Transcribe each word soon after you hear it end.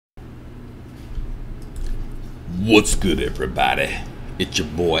What's good, everybody? It's your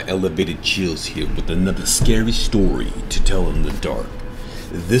boy Elevated Chillz here with another scary story to tell in the dark.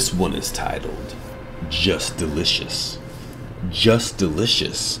 This one is titled Just Delicious. Just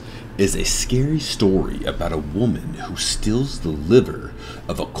Delicious is a scary story about a woman who steals the liver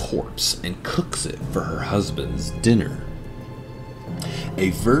of a corpse and cooks it for her husband's dinner. A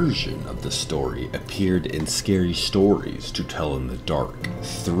version of the story appeared in Scary Stories to Tell in the Dark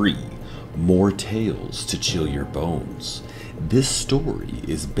 3. More Tales to Chill Your Bones. This story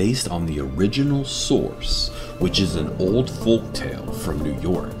is based on the original source, which is an old folktale from New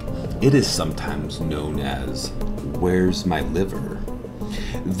York. It is sometimes known as Where's My Liver?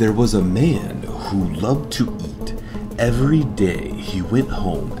 There was a man who loved to eat. Every day he went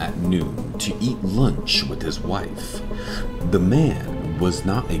home at noon to eat lunch with his wife. The man was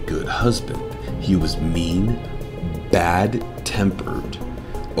not a good husband. He was mean, bad-tempered,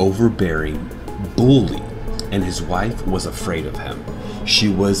 overbearing, bully, and his wife was afraid of him. She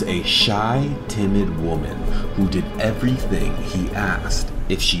was a shy, timid woman who did everything he asked.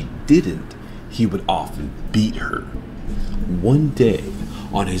 If she didn't, he would often beat her. One day,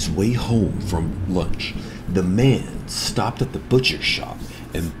 on his way home from lunch, the man stopped at the butcher shop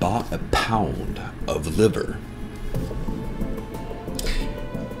and bought a pound of liver.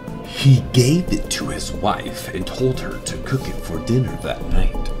 He gave it to his wife and told her to cook it for dinner that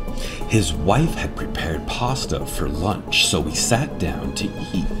night. His wife had prepared pasta for lunch, so he sat down to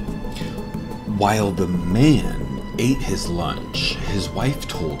eat. While the man ate his lunch, his wife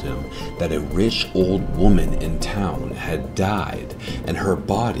told him that a rich old woman in town had died and her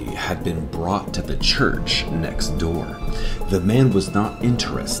body had been brought to the church next door. The man was not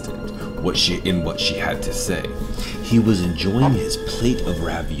interested in what she had to say. He was enjoying his plate of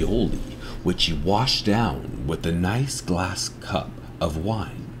ravioli, which he washed down with a nice glass cup of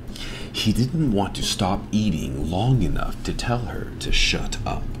wine. He didn't want to stop eating long enough to tell her to shut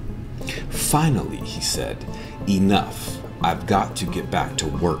up. Finally, he said, "Enough, I've got to get back to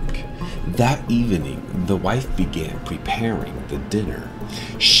work." That evening, the wife began preparing the dinner.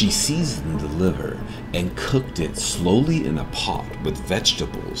 She seasoned the liver and cooked it slowly in a pot with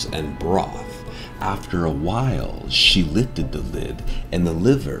vegetables and broth. After a while, she lifted the lid and the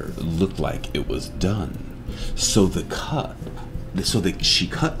liver looked like it was done. So she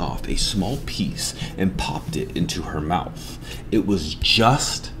cut off a small piece and popped it into her mouth. It was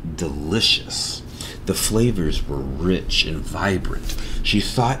just delicious. The flavors were rich and vibrant. She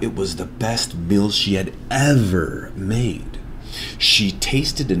thought it was the best meal she had ever made. She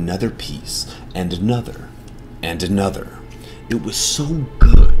tasted another piece and another and another. It was so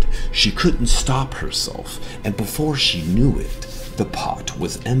good, she couldn't stop herself, and before she knew it, the pot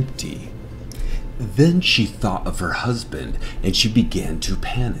was empty. Then she thought of her husband and she began to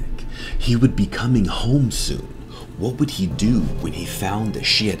panic. He would be coming home soon. What would he do when he found that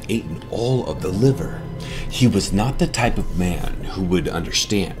she had eaten all of the liver? He was not the type of man who would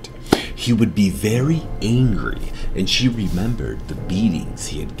understand. He would be very angry, and she remembered the beatings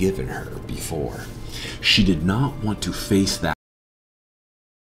he had given her before. She did not want to face that